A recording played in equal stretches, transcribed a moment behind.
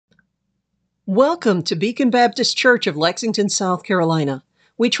Welcome to Beacon Baptist Church of Lexington, South Carolina.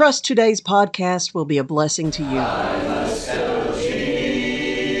 We trust today's podcast will be a blessing to you. I must tell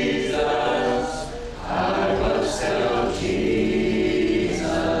Jesus. I must tell Jesus.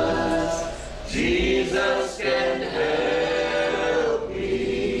 Jesus can help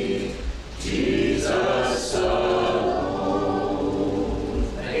me. Jesus alone.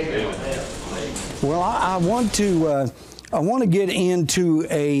 Amen. Well, I want to get into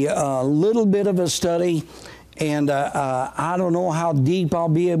a little bit of a study, and I don't know how deep I'll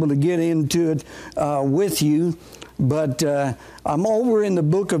be able to get into it with you, but I'm over in the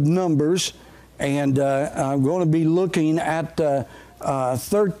book of Numbers, and I'm going to be looking at the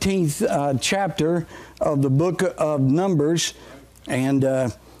 13th chapter of the book of Numbers, and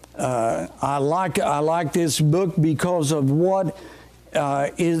I like this book because of what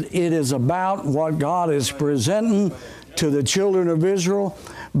it is about, what God is presenting to the children of Israel.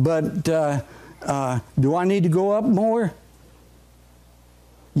 But do I need to go up more?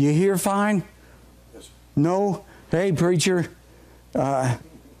 You hear fine? Yes, sir. No? Hey, preacher,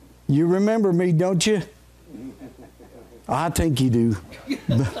 you remember me, don't you? I think you do.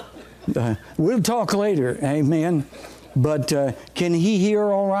 We'll talk later, amen. But can he hear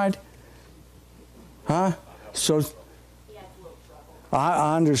all right? Huh? So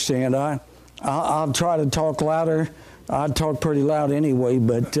I understand. I'll try to talk louder. I talk pretty loud anyway,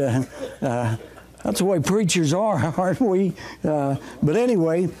 but that's the way preachers are, aren't we? But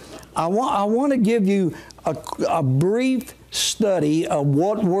anyway, I want to give you a brief study of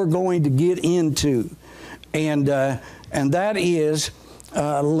what we're going to get into, and that is,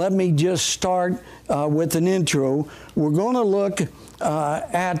 let me just start with an intro. We're going to look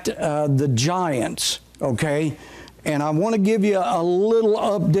at the giants, okay? And I want to give you a little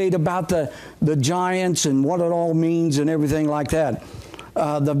update about the giants and what it all means and everything like that.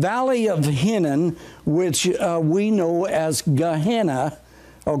 The Valley of Hinnom, which we know as Gehenna,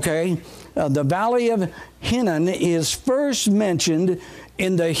 okay? The Valley of Hinnom is first mentioned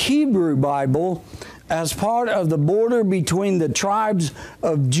in the Hebrew Bible as part of the border between the tribes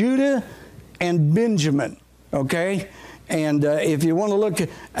of Judah and Benjamin, okay? And if you want to look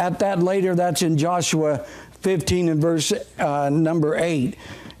at that later, that's in Joshua 15 and verse number 8.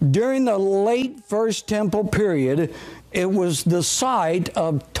 During the late First Temple period, it was the site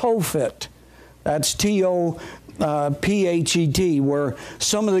of Tophet. That's T-O-P-H-E-T, where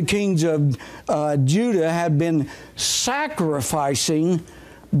some of the kings of Judah had been sacrificing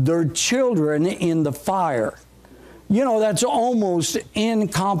their children in the fire. You know, that's almost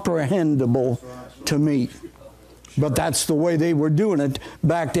incomprehensible to me. But that's the way they were doing it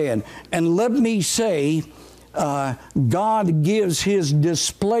back then. And let me say, God gives his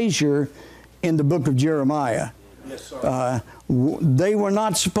displeasure in the book of Jeremiah. Yes, sir. They were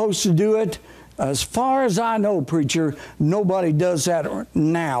not supposed to do it. As far as I know, preacher, nobody does that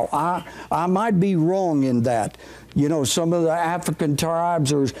now. I might be wrong in that. You know, some of the African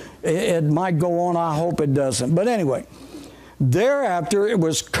tribes, or it might go on. I hope it doesn't. But anyway, thereafter, it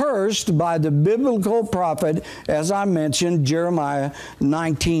was cursed by the biblical prophet, as I mentioned, Jeremiah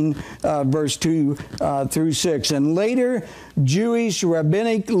 19, verse 2 through 6. And later, Jewish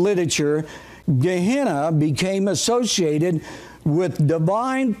rabbinic literature, Gehenna became associated with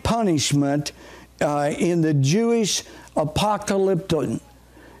divine punishment in the Jewish apocalyptic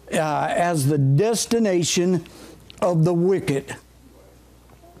as the destination of the wicked.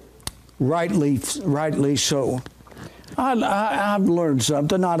 Rightly so. I've learned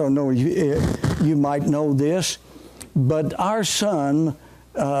something. I don't know if you might know this, but our son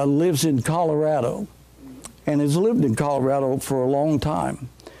lives in Colorado and has lived in Colorado for a long time.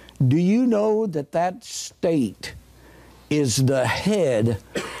 Do you know that that state is the head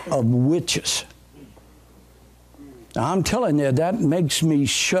of witches? Now, I'm telling you, that makes me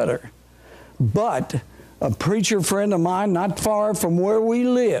shudder. But a preacher friend of mine, not far from where we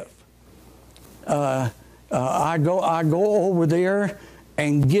live, I go over there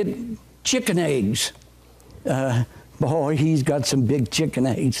and get chicken eggs. Boy, he's got some big chicken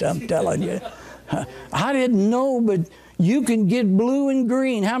eggs, I'm telling you. I didn't know, but you can get blue and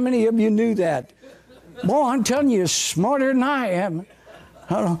green. How many of you knew that? Boy, I'm telling you, smarter than I am.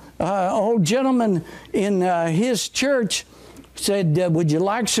 Old gentleman in his church said, would you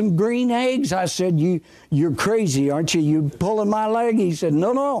like some green eggs? I said, you're crazy, aren't you? You pulling my leg? He said,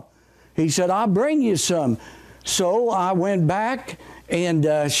 no. He said, I'll bring you some. So I went back,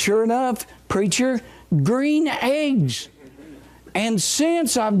 and sure enough, preacher, green eggs. And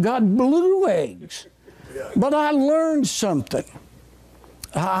since I've got blue eggs. But I learned something.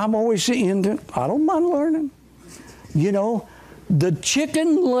 I'm always into, I don't mind learning. You know, the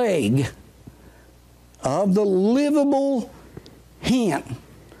chicken leg of the livable hen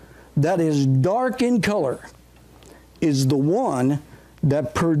that is dark in color is the one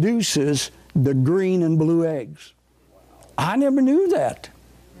that produces the green and blue eggs. I never knew that.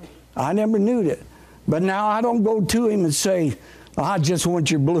 I never knew that. But now I don't go to him and say, I just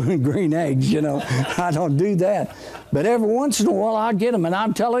want your blue and green eggs, you know. I don't do that. But every once in a while I get them, and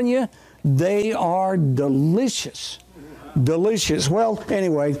I'm telling you, they are delicious. Delicious. Well,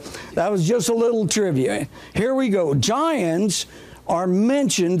 anyway, that was just a little trivia. Here we go. Giants are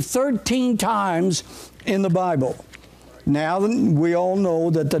mentioned 13 times in the Bible. Now, we all know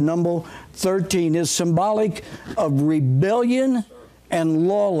that the number 13 is symbolic of rebellion and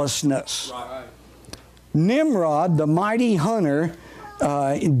lawlessness. Right. Nimrod, the mighty hunter,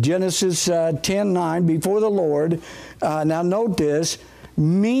 in Genesis 10:9, before the Lord, now note this,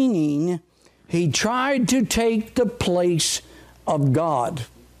 meaning he tried to take the place of God.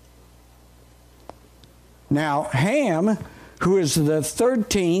 Now, Ham, who is the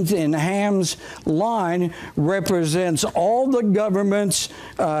 13th in Ham's line, represents all the governments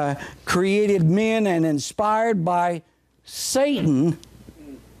created men and inspired by Satan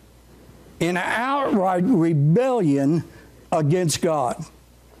in outright rebellion against God.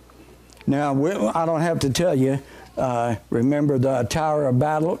 Now, I don't have to tell you, remember the Tower of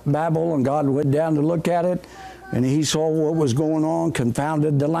Babel, and God went down to look at it, and he saw what was going on,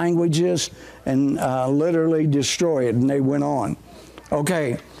 confounded the languages, and literally destroyed it, and they went on.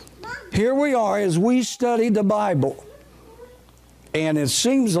 Okay, here we are as we study the Bible. And it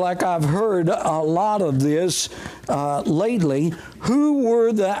seems like I've heard a lot of this lately. Who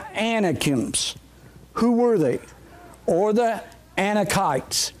were the Anakims? Who were they? Or the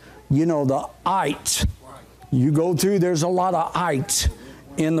Anakites? You know, the ites. You go through, there's a lot of ites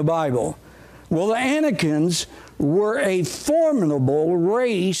in the Bible. Well, the Anakims were a formidable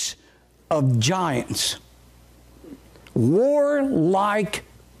race of giants. Warlike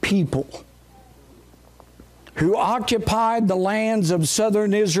people who occupied the lands of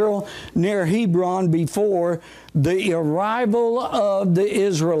southern Israel near Hebron before the arrival of the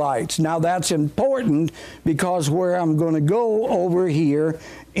Israelites. Now that's important because where I'm going to go over here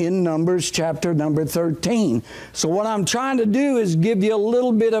in Numbers chapter number 13. So what I'm trying to do is give you a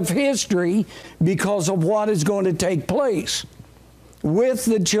little bit of history because of what is going to take place with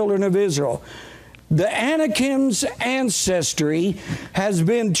the children of Israel. The Anakim's ancestry has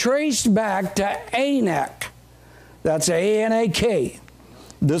been traced back to Anak. That's A-N-A-K,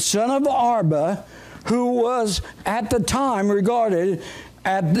 the son of Arba, who was at the time regarded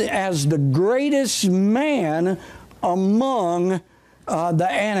as the greatest man among the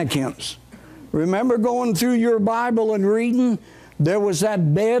Anakims. Remember going through your Bible and reading, there was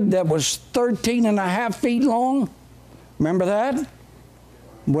that bed that was 13 and a half feet long? Remember that?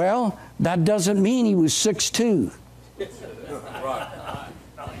 Well, that doesn't mean he was 6'2". It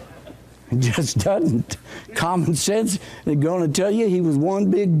just doesn't. Common sense is going to tell you he was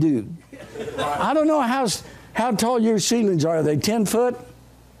one big dude. I don't know how tall your ceilings are. Are they 10 foot?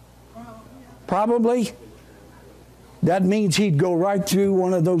 Probably. That means he'd go right through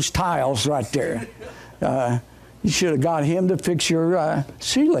one of those tiles right there. You should have got him to fix your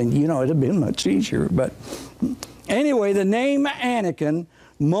ceiling. You know, it'd have been much easier. But anyway, the name Anakin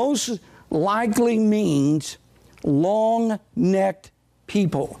most likely means long-necked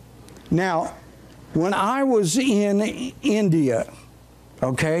people. Now, when I was in India,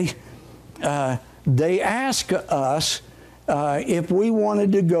 okay, they asked us if we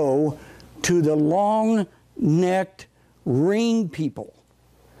wanted to go to the long-necked ring people.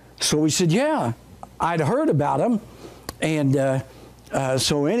 So we said, yeah, I'd heard about them. And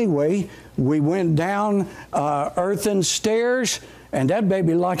so anyway, we went down earthen stairs, and that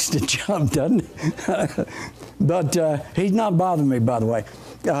baby likes to jump, doesn't he? But he's not bothering me, by the way.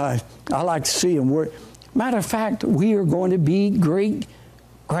 I like to see him. Matter of fact, we are going to be great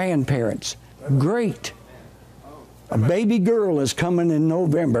grandparents. Great. A baby girl is coming in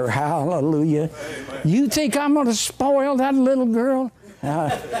November. Hallelujah. You think I'm going to spoil that little girl?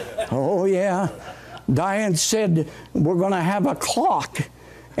 Oh, yeah. Diane said we're going to have a clock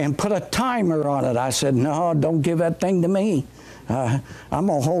and put a timer on it. I said, no, don't give that thing to me. I'm going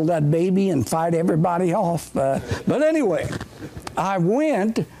to hold that baby and fight everybody off. But anyway, I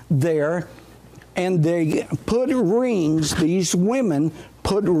went there, and they put rings, these women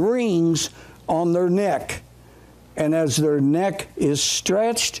put rings on their neck. And as their neck is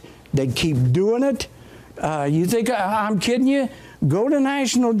stretched, they keep doing it. You think I'm kidding you? Go to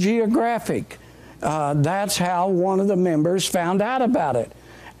National Geographic. That's how one of the members found out about it.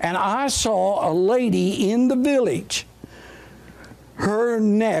 And I saw a lady in the village. Her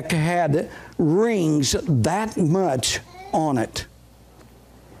neck had rings that much on it,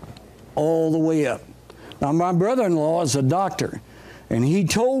 all the way up. Now, my brother-in-law is a doctor, and he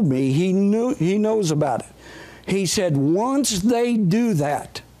told me he knows about it. He said once they do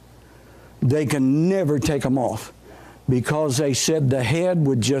that, they can never take them off, because they said the head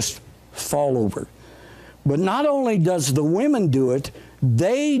would just fall over. But not only does the women do it,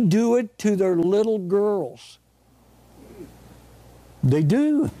 they do it to their little girls. They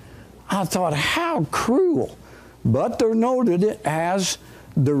do. I thought, how cruel. But they're noted as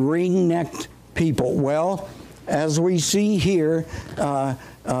the ring-necked people. Well, as we see here,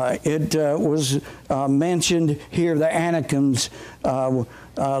 it was mentioned here, the Anakims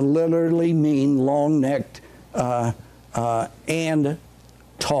literally mean long-necked and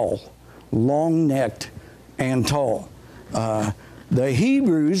tall. Long-necked and tall. The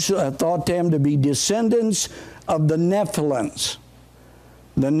Hebrews thought them to be descendants of the Nephilims.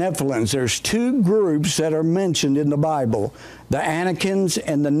 The Nephilims. There's two groups that are mentioned in the Bible, the Anakims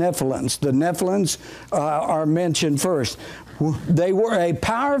and the Nephilims. The Nephilims are mentioned first. They were a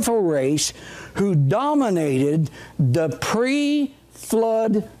powerful race who dominated the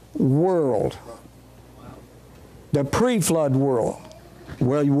pre-flood world. The pre-flood world.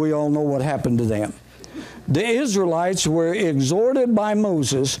 Well, we all know what happened to them. The Israelites were exhorted by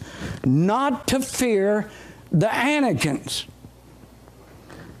Moses not to fear the Anakims,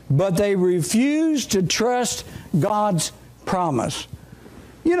 but they refused to trust God's promise.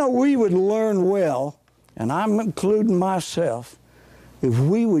 You know, we would learn well, and I'm including myself, if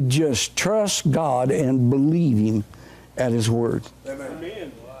we would just trust God and believe Him at His word.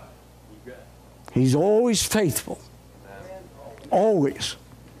 Amen. He's always faithful. Always.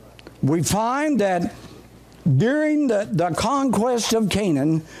 We find that during the conquest of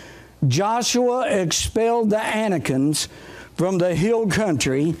Canaan, Joshua expelled the Anakims from the hill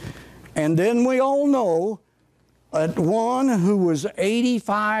country, and then we all know one who was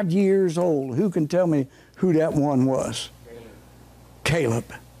 85 years old. Who can tell me who that one was? Caleb.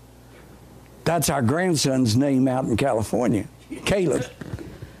 That's our grandson's name out in California. Caleb.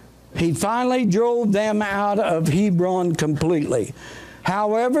 He finally drove them out of Hebron completely.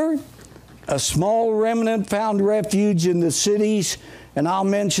 However, a small remnant found refuge in the cities, and I'll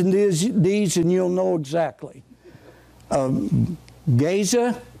mention these and you'll know exactly.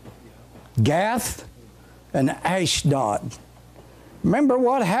 Gaza, Gath, and Ashdod. Remember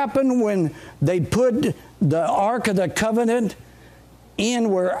what happened when they put the Ark of the Covenant in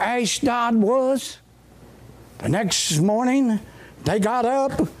where Ashdod was? The next morning, they got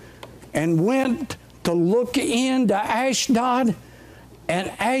up and went to look into Ashdod,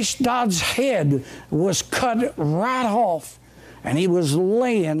 and Ashdod's head was cut right off, and he was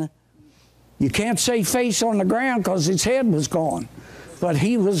laying, you can't say face on the ground because his head was gone, but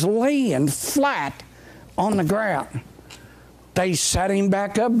he was laying flat on the ground. They set him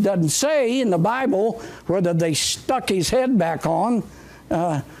back up. Doesn't say in the Bible whether they stuck his head back on,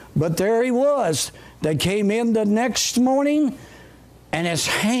 but there he was. They came in the next morning, and his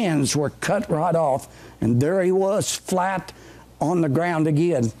hands were cut right off, and there he was, flat on the ground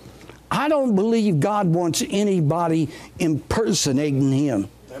again. I don't believe God wants anybody impersonating Him.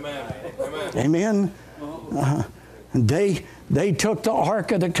 Amen. Amen. They took the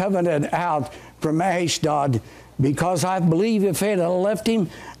Ark of the Covenant out from Ashdod because I believe if they'd have left him,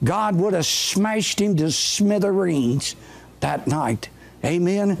 God would have smashed him to smithereens that night.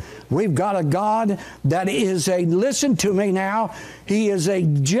 Amen. We've got a God that is listen to me now, He is a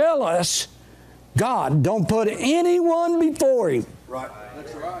jealous God. Don't put anyone before Him. Right.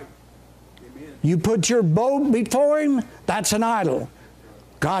 That's right. Amen. You put your boat before Him, that's an idol.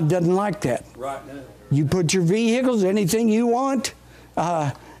 God doesn't like that. Right now. You put your vehicles, anything you want,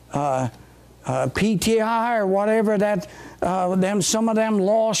 PTI or whatever that some of them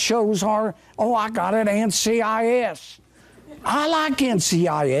law shows are. Oh, I got it, NCIS. I like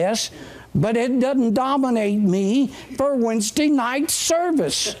NCIS, but it doesn't dominate me for Wednesday night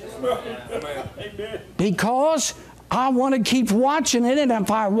service. Because I want to keep watching it, and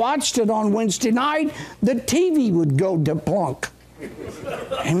if I watched it on Wednesday night, the TV would go to plunk.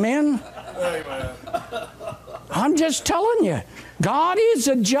 Amen? I'm just telling you, God is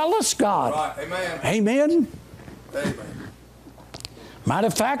a jealous God. Right. Amen. Amen? Amen. Matter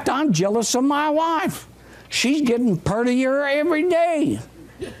of fact, I'm jealous of my wife. She's getting prettier every day.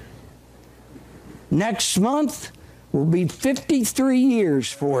 Next month will be 53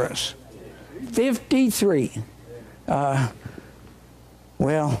 years for us. 53.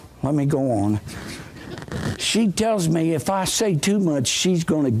 Well, let me go on. She tells me if I say too much, she's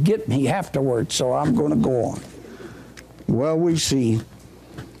going to get me afterwards, so I'm going to go on. Well, we see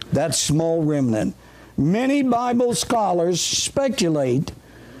that small remnant. Many Bible scholars speculate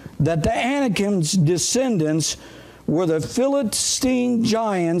that the Anakin's descendants were the Philistine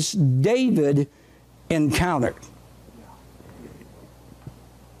giants David encountered.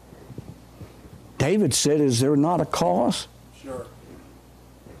 David said, is there not a cause? Sure.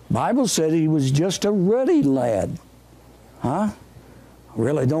 Bible said he was just a ruddy lad. Huh?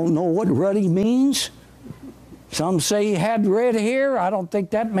 Really don't know what ruddy means. Some say he had red hair. I don't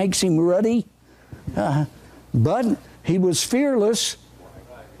think that makes him ruddy. But he was fearless.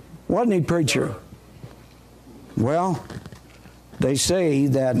 Wasn't he, preacher? Well, they say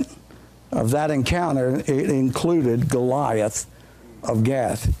that of that encounter, it included Goliath of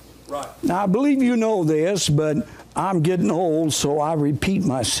Gath. Right. Now, I believe you know this, but I'm getting old, so I repeat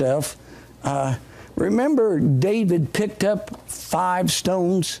myself. Remember, David picked up 5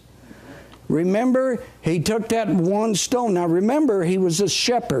 stones? Remember, he took that one stone. Now, remember, he was a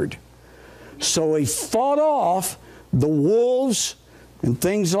shepherd. So he fought off the wolves and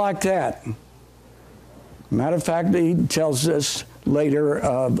things like that. Matter of fact, he tells us later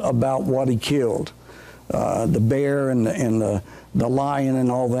about what he killed. The bear and the lion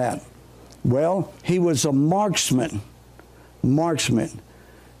and all that. Well, he was a marksman. Marksman.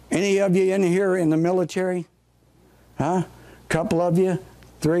 Any of you in here in the military? Huh? Couple of you?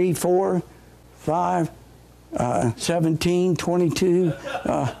 3, 4, 5, 17, 22.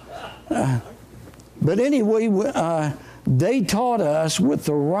 But anyway, they taught us with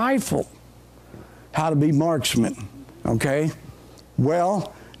the rifle how to be marksmen. Okay?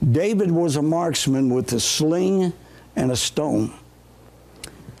 Well, David was a marksman with a sling and a stone.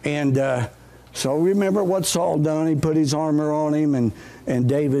 And so remember what Saul done. He put his armor on him, and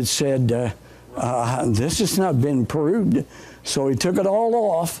David said, this has not been proved. So he took it all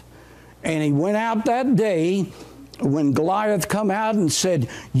off, and he went out that day when Goliath come out and said,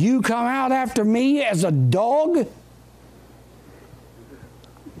 you come out after me as a dog?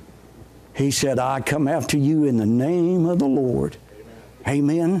 He said, I come after you in the name of the Lord.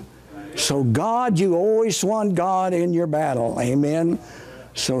 Amen. So God, you always want God in your battle. Amen.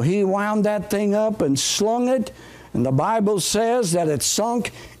 So he wound that thing up and slung it. And the Bible says that it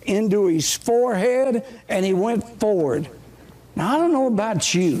sunk into his forehead and he went forward. Now, I don't know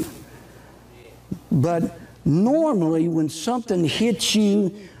about you, but normally when something hits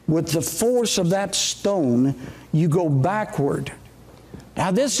you with the force of that stone, you go backward.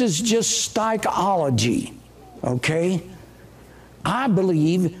 Now, this is just psychology, okay? I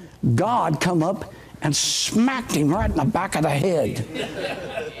believe God come up and smacked him right in the back of the head.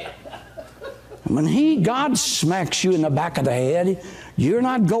 When God smacks you in the back of the head, you're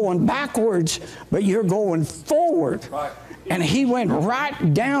not going backwards, but you're going forward. Right. And he went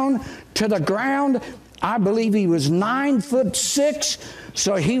right down to the ground. I believe he was 9'6",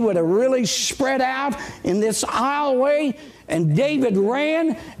 so he would have really spread out in this aisleway. And David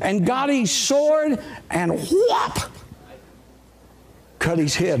ran and got his sword and whop! Cut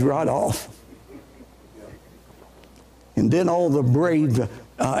his head right off. And then all the brave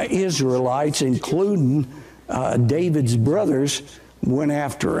Israelites, including David's brothers, went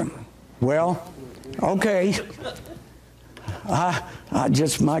after him. Well, okay. I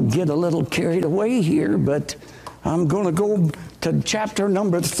just might get a little carried away here, but I'm going to go to chapter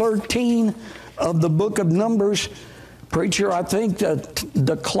number 13 of the book of Numbers. Preacher, I think that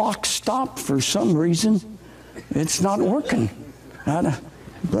the clock stopped for some reason. It's not working.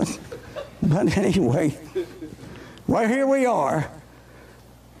 But anyway, well, here we are.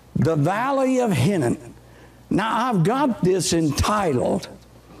 The Valley of Hinnom. Now, I've got this entitled,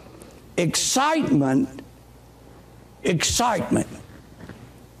 Excitement.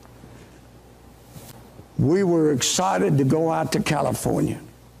 We were excited to go out to California.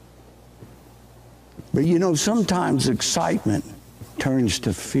 But you know, sometimes excitement turns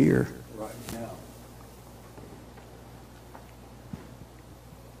to fear. Right now.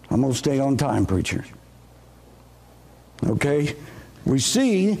 I'm going to stay on time, preacher. Okay? We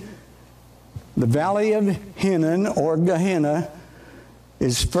see the Valley of Hinnom, or Gehenna,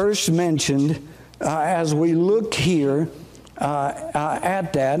 is first mentioned as we look here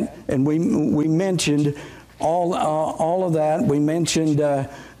at that, and we mentioned all of that. We mentioned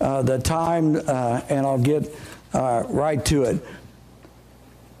the time, and I'll get right to it.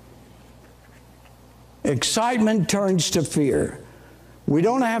 Excitement turns to fear. We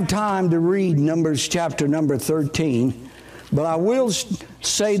don't have time to read Numbers chapter number 13, but I will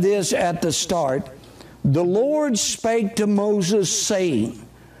say this at the start. The Lord spake to Moses, saying,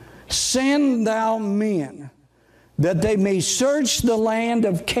 Send thou men, that they may search the land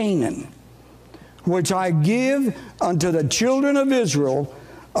of Canaan, which I give unto the children of Israel,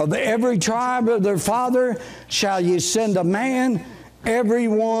 of every tribe of their father shall ye send a man, every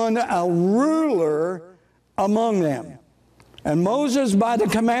one a ruler among them. And Moses, by the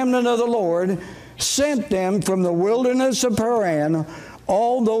commandment of the Lord, sent them from the wilderness of Paran.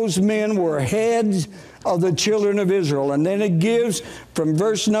 All those men were heads of the children of Israel. And then it gives from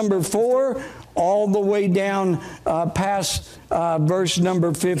verse number 4 all the way down past verse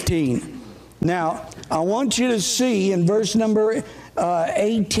number 15. Now, I want you to see in verse number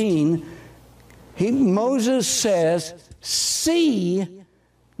 18, Moses says, see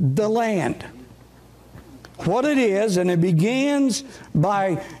the land. What it is, and it begins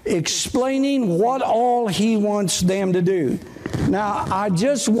by explaining what all he wants them to do. Now, I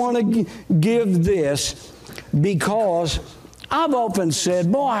just want to give this because I've often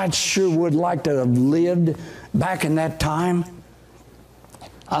said, boy, I sure would like to have lived back in that time.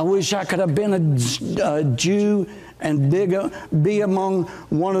 I wish I could have been a Jew and be among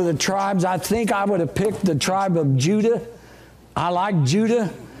one of the tribes. I think I would have picked the tribe of Judah. I like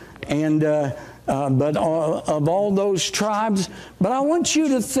Judah, and but of all those tribes. But I want you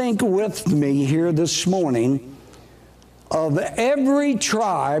to think with me here this morning of every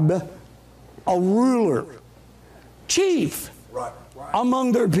tribe a ruler, chief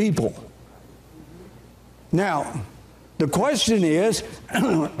among their people. Now, the question is,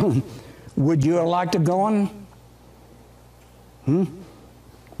 would you like to go on?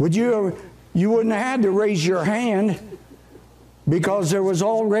 Would you wouldn't have had to raise your hand because there was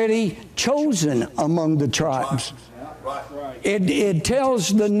already chosen among the tribes. It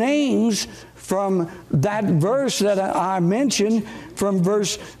tells the names from that verse that I mentioned, from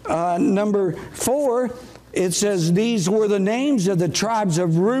verse number 4. It says, these were the names of the tribes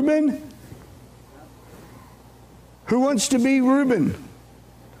of Reuben. Who wants to be Reuben?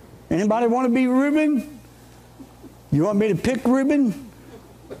 Anybody want to be Reuben? You want me to pick Reuben?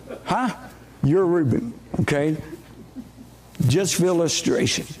 Huh? You're Reuben, okay? Just for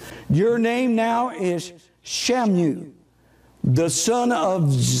illustration. Your name now is Shamu, the son of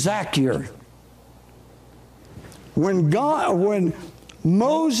Zachir. When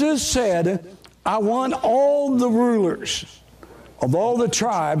Moses said, I want all the rulers of all the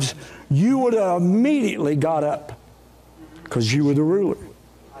tribes, you would have immediately got up because you were the ruler.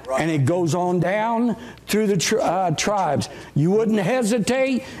 And it goes on down through the tribes. You wouldn't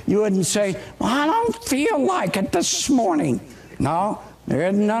hesitate. You wouldn't say, well, I don't feel like it this morning. No, there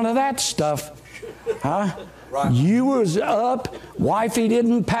isn't none of that stuff. Huh? You was up. Wifey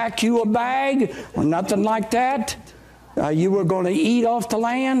didn't pack you a bag or nothing like that. You were going to eat off the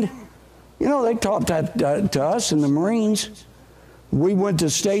land. You know, they taught that to us in the Marines. We went to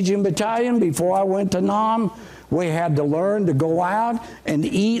Staging Battalion before I went to Nam. We had to learn to go out and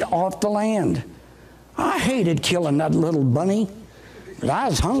eat off the land. I hated killing that little bunny, but I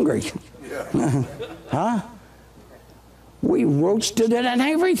was hungry. Yeah. Huh? We roasted it and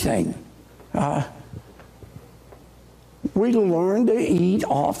everything. We learned to eat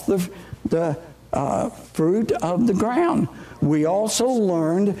off the fruit of the ground. We also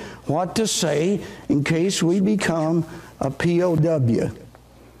learned what to say in case we become a POW.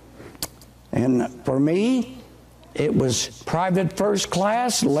 And for me, it was Private First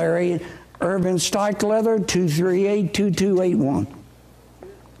Class, Larry Irvin Stikeleather, 238-2281.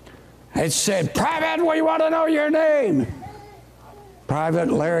 It said, Private, we want to know your name.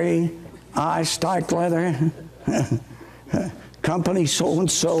 Private Larry I. Stikeleather, company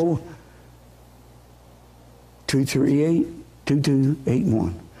so-and-so,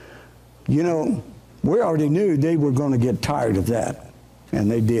 238-2281. You know, we already knew they were going to get tired of that, and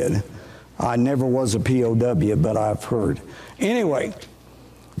they did. I never was a POW, but I've heard. Anyway,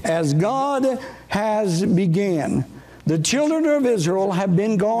 as God has began, the children of Israel have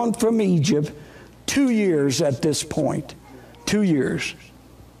been gone from Egypt 2 years at this point. 2 years.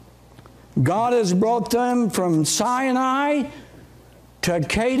 God has brought them from Sinai to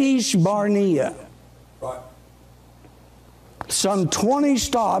Kadesh Barnea. Some 20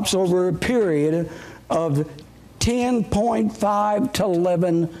 stops over a period of 10.5 to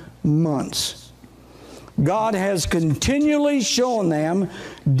 11 months. God has continually shown them,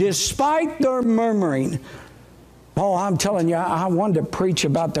 despite their murmuring. Oh, I'm telling you, I wanted to preach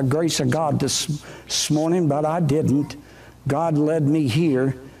about the grace of God this morning, but I didn't. God led me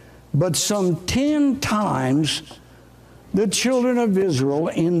here. But some 10 times, the children of Israel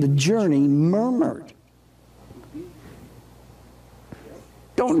in the journey murmured.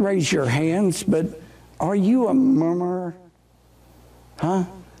 Don't raise your hands, but are you a murmurer? Huh?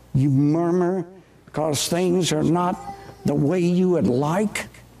 You murmur because things are not the way you would like?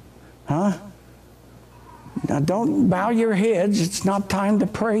 Huh? Now don't bow your heads. It's not time to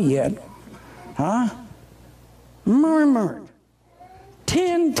pray yet. Huh? Murmured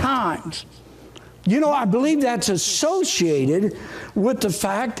 10 times. You know, I believe that's associated with the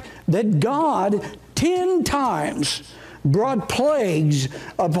fact that God 10 times brought plagues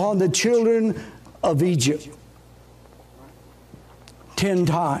upon the children of Egypt. 10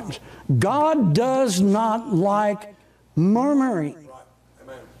 times. God does not like murmuring.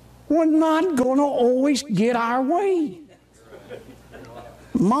 We're not going to always get our way.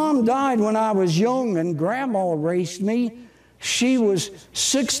 Mom died when I was young and Grandma raised me. She was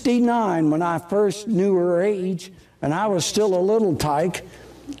 69 when I first knew her age, and I was still a little tyke.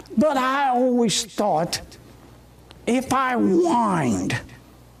 But I always thought, if I whined,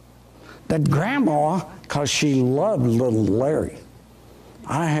 that Grandma, because she loved little Larry,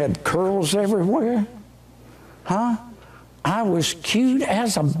 I had curls everywhere. Huh? I was cute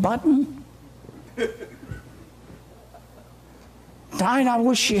as a button. Died, I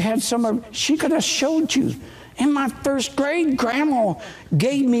wish she had some of, she could have showed you. In my first grade, Grandma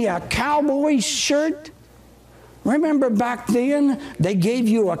gave me a cowboy shirt. Remember back then, they gave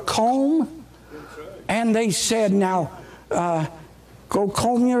you a comb, and they said, now, go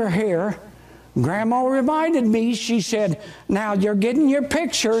comb your hair. Grandma reminded me, she said, now you're getting your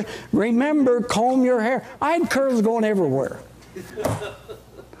picture. Remember, comb your hair. I had curls going everywhere.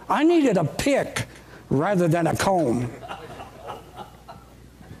 I needed a pick rather than a comb.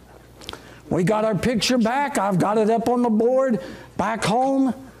 We got our picture back. I've got it up on the board back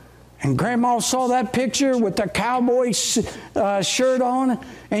home. And Grandma saw that picture with the cowboy shirt on,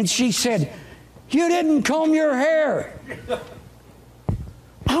 and she said, you didn't comb your hair.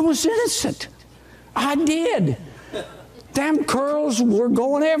 I was innocent. I did. Damn curls were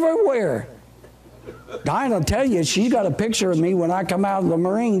going everywhere. Dinah will tell you, she's got a picture of me when I come out of the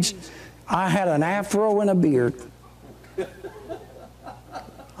Marines. I had an afro and a beard.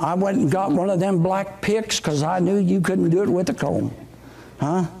 I went and got one of them black picks because I knew you couldn't do it with a comb.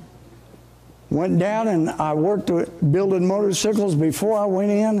 Huh? Went down and I worked building motorcycles before I went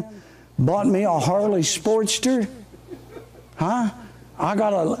in. Bought me a Harley Sportster. Huh? I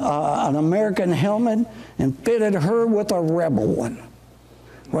got an American helmet and fitted her with a Rebel one.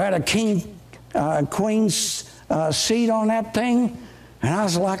 We had a queen's seat on that thing, and I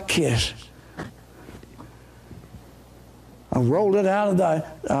was like Kiss. I rolled it out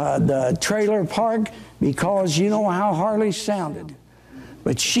of the trailer park because you know how Harley sounded.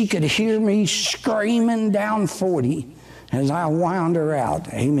 But she could hear me screaming down 40 as I wound her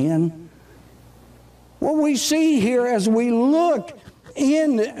out. Amen. What we see here as we look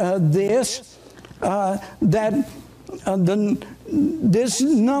in this, this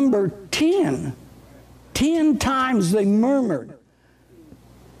number 10 times they murmured.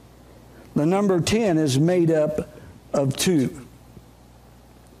 The number 10 is made up of 2.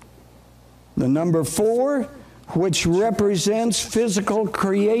 The number 4, which represents physical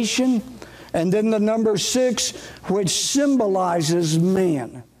creation, and then the number 6, which symbolizes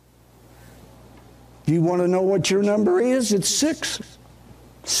man. You want to know what your number is? It's 6.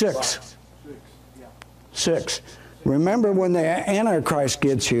 6. 6. Remember, when the Antichrist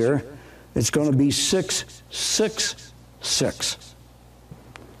gets here, it's going to be 666.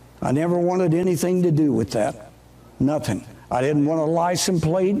 I never wanted anything to do with that. Nothing. I didn't want a license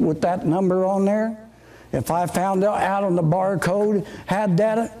plate with that number on there. If I found out on the barcode had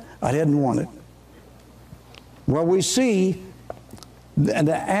that, I didn't want it. Well, we see that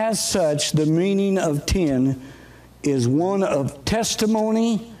as such, the meaning of 10 is one of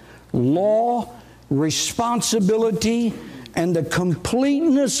testimony, law, responsibility, and the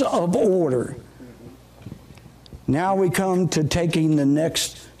completeness of order. Now we come to taking the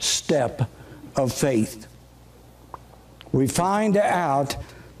next step of faith. We find out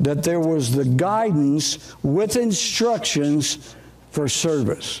that there was the guidance with instructions for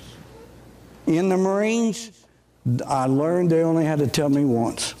service. In the Marines, I learned they only had to tell me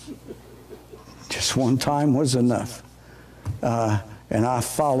once. Just one time was enough. And I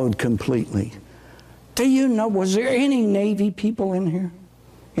followed completely. Do you know, was there any Navy people in here?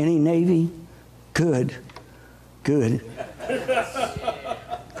 Any Navy? Good. Good.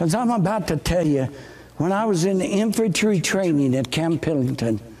 Because I'm about to tell you, when I was in infantry training at Camp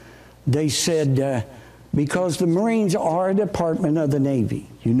Pendleton, they said, because the Marines are a department of the Navy,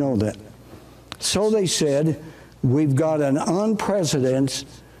 you know that. So they said, we've got an unprecedented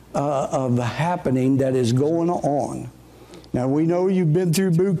of happening that is going on. Now, we know you've been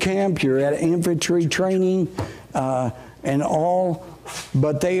through boot camp, you're at infantry training and all,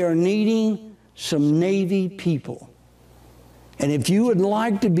 but they are needing some Navy people. And if you would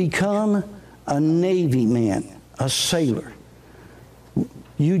like to become a Navy man, a sailor.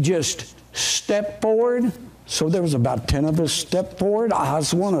 You just step forward. So there was about 10 of us step forward. I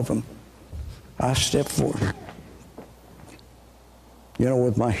was one of them. I stepped forward. You know,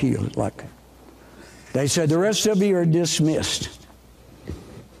 with my heel, like. They said, the rest of you are dismissed.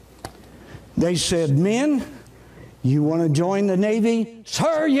 They said, men, you want to join the Navy?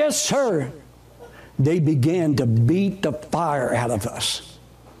 Sir, yes, sir. They began to beat the fire out of us.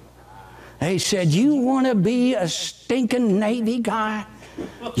 They said, you want to be a stinking Navy guy?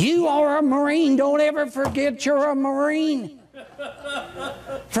 You are a Marine. Don't ever forget you're a Marine.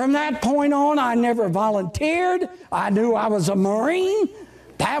 From that point on, I never volunteered. I knew I was a Marine.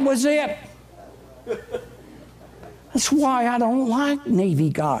 That was it. That's why I don't like Navy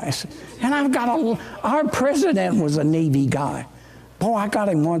guys. And our president was a Navy guy. Boy, I got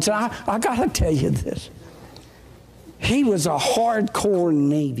him once. I got to tell you this. He was a hardcore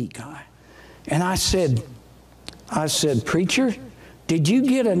Navy guy. And I said, preacher, did you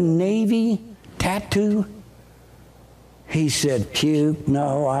get a Navy tattoo? He said, puke,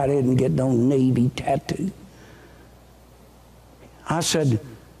 no, I didn't get no Navy tattoo. I said,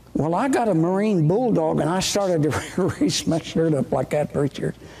 well, I got a Marine bulldog, and I started to raise my shirt up like that,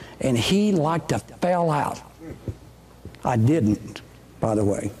 preacher, and he like to fell out. I didn't, by the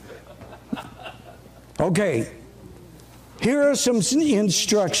way. Okay, here are some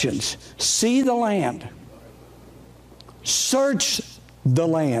instructions. See the land. Search the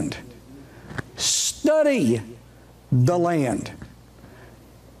land. Study the land.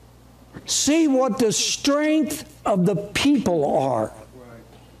 See what the strength of the people are.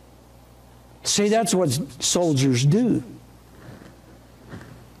 See, that's what soldiers do.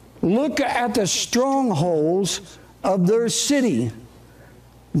 Look at the strongholds of their city.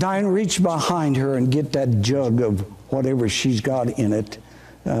 Diane, reach behind her and get that jug of whatever she's got in it.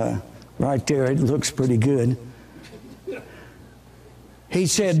 Right there, it looks pretty good. He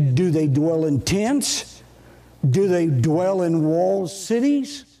said, do they dwell in tents? Do they dwell in walled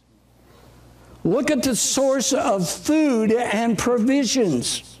cities? Look at the source of food and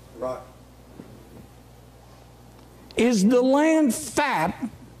provisions. Right. Is the land fat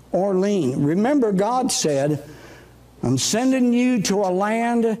or lean? Remember, God said, I'm sending you to a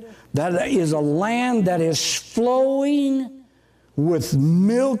land that is flowing with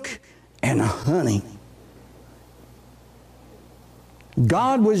milk and honey.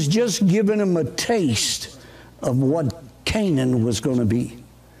 God was just giving them a taste of what Canaan was going to be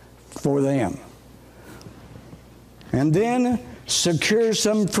for them. And then secure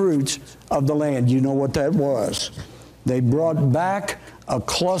some fruits of the land. You know what that was. They brought back a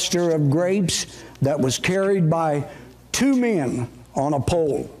cluster of grapes that was carried by 2 men on a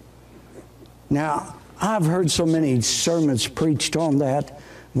pole. Now, I've heard so many sermons preached on that.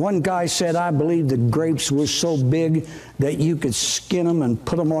 One guy said, I believe the grapes were so big that you could skin them and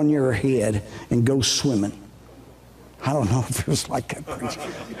put them on your head and go swimming. I don't know if it was like that.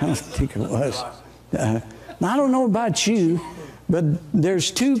 I don't think it was. I don't know about you, but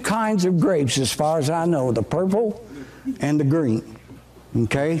there's 2 kinds of grapes as far as I know, the purple and the green.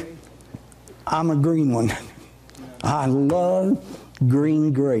 Okay? I'm a green one. I love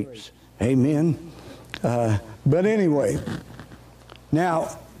green grapes. Amen? But anyway,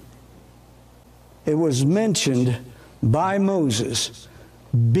 now, it was mentioned by Moses,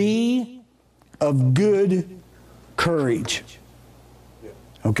 be of good courage.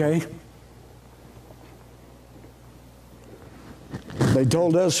 Okay? They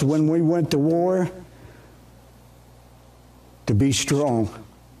told us when we went to war to be strong.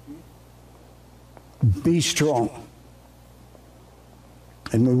 Be strong.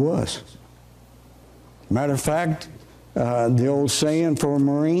 And we was. Matter of fact, the old saying for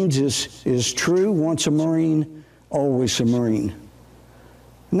Marines is true. Once a Marine, always a Marine.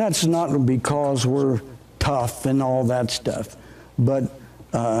 And that's not because we're tough and all that stuff. But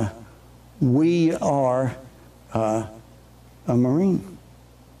we are a Marine.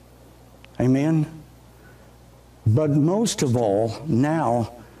 Amen? But most of all,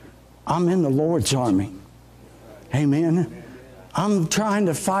 now, I'm in the Lord's army. Amen? I'm trying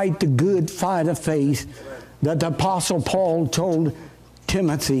to fight the good fight of faith that the Apostle Paul told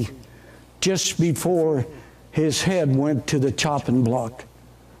Timothy just before his head went to the chopping block.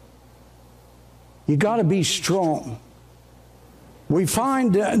 You got to be strong. We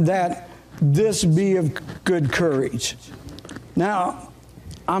find that this be of good courage. Now,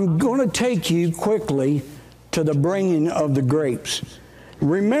 I'm going to take you quickly to the bringing of the grapes.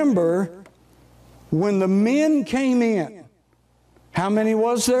 Remember, when the men came in, how many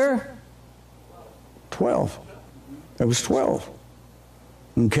was there? 12. There was 12.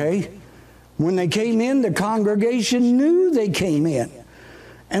 Okay? When they came in, the congregation knew they came in.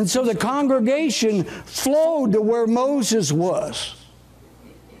 And so the congregation flowed to where Moses was.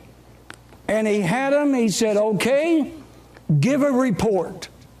 And he had them, he said, okay, give a report.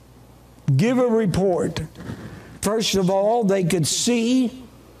 Give a report. First of all, they could see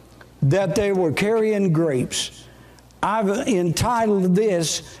that they were carrying grapes. I've entitled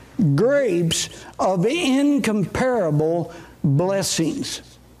this, Grapes of Incomparable Blessings.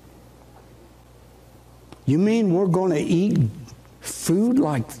 You mean we're going to eat food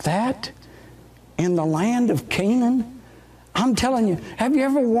like that in the land of Canaan? I'm telling you, have you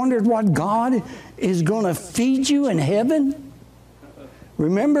ever wondered what God is going to feed you in heaven?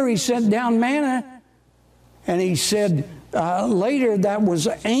 Remember, he sent down manna, and he said later that was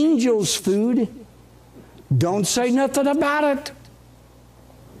angels' food. Don't say nothing about it,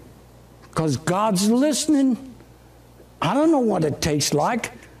 because God's listening. I don't know what it tastes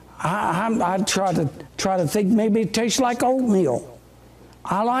like. I try to think maybe it tastes like oatmeal.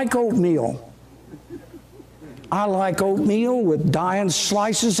 I like oatmeal. I like oatmeal with Diane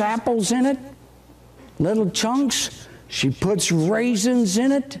slices apples in it, little chunks. She puts raisins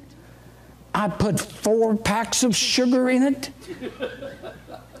in it. I put 4 packs of sugar in it.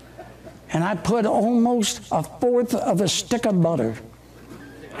 And I put almost 1/4 of a stick of butter.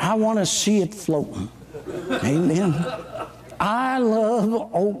 I want to see it floating. Amen. I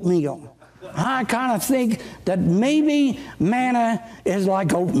love oatmeal. I kind of think that maybe manna is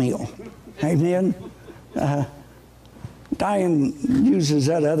like oatmeal. Amen. Diane uses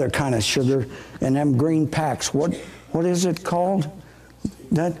that other kind of sugar in them green packs. What is it called?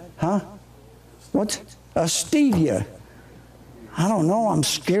 What's a stevia? I don't know. I'm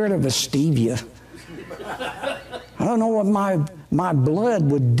scared of a stevia. I don't know what my blood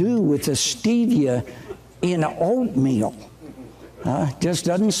would do with a stevia in oatmeal. Just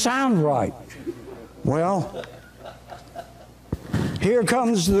doesn't sound right. Well, here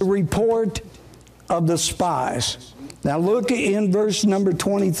comes the report of the spies. Now look in verse number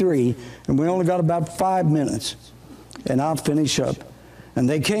 23, and we only got about 5 minutes, and I'll finish up. And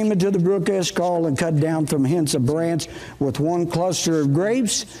they came into the brook Eshcol and cut down from hence a branch with 1 cluster of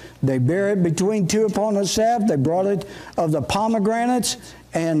grapes. They bare it between 2 upon a staff. They brought it of the pomegranates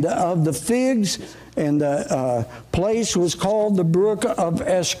and of the figs. And the place was called the brook of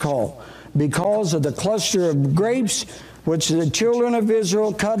Eshcol, because of the cluster of grapes which the children of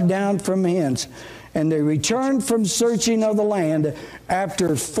Israel cut down from hence. And they returned from searching of the land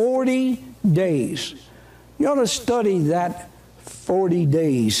after 40 days. You ought to study that 40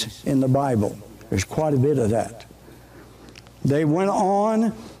 days in the Bible. There's quite a bit of that. They went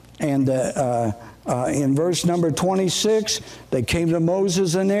on, and in verse number 26, they came to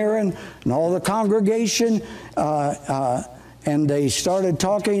Moses and Aaron and all the congregation, and they started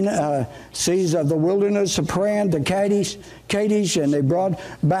talking, seas of the wilderness of Paran to Kadesh, and they brought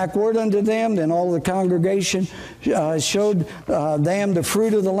back word unto them. Then all the congregation showed them the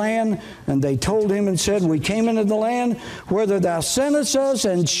fruit of the land, and they told him and said, we came into the land whither thou sentest us,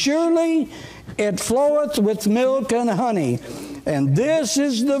 and surely it floweth with milk and honey, and this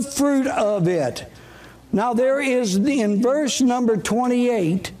is the fruit of it. Now there is, in verse number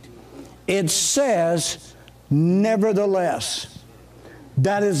 28, it says, nevertheless.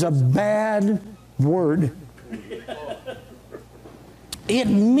 That is a bad word. It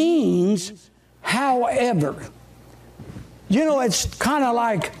means, however. You know, it's kind of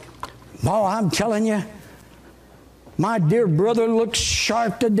like, oh, I'm telling you, my dear brother looks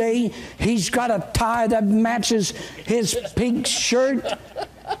sharp today. He's got a tie that matches his pink shirt.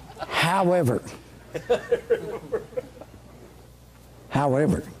 However.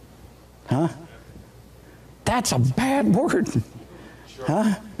 However. Huh? That's a bad word.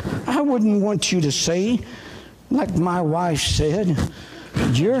 Huh? I wouldn't want you to say, like my wife said,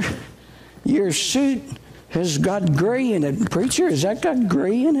 your suit has got gray in it. Preacher, has that got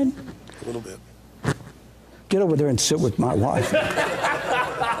gray in it? A little bit. Get over there and sit with my wife.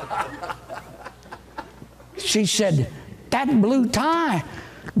 She said, that blue tie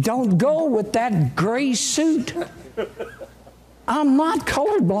don't go with that gray suit. I'm not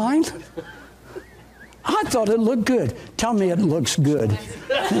colorblind. I thought it looked good. Tell me it looks good.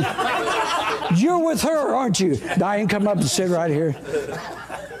 You're with her, aren't you? Diane, come up and sit right here.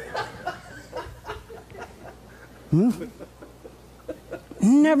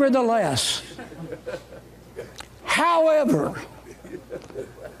 Nevertheless, however,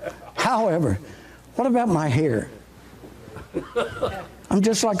 what about my hair? I'm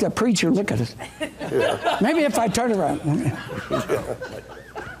just like that preacher. Look at it. Maybe if I turn around.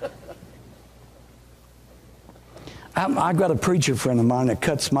 I've got a preacher friend of mine that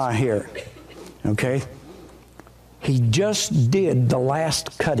cuts my hair. Okay? He just did the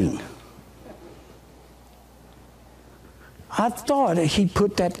last cutting. I thought he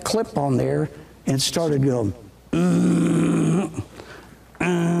put that clip on there and started going,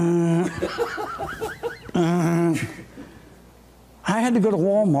 I had to go to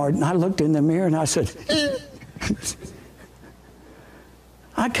Walmart, and I looked in the mirror, and I said,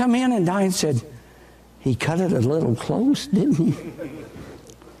 I come in, and Diane said, he cut it a little close, didn't he?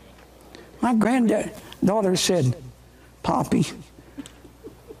 My granddaughter said, Poppy,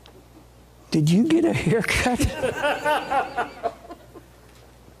 did you get a haircut?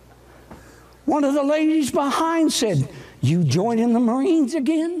 One of the ladies behind said, you joining the Marines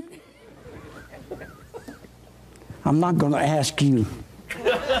again? I'm not going to ask you.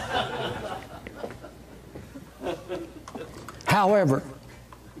 However,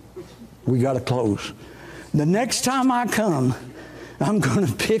 we got to close. The next time I come, I'm going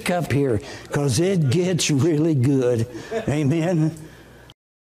to pick up here because it gets really good. Amen.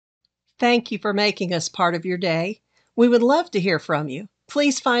 Thank you for making us part of your day. We would love to hear from you.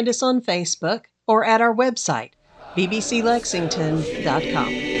 Please find us on Facebook or at our website,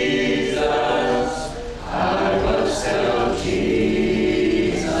 bbclexington.com.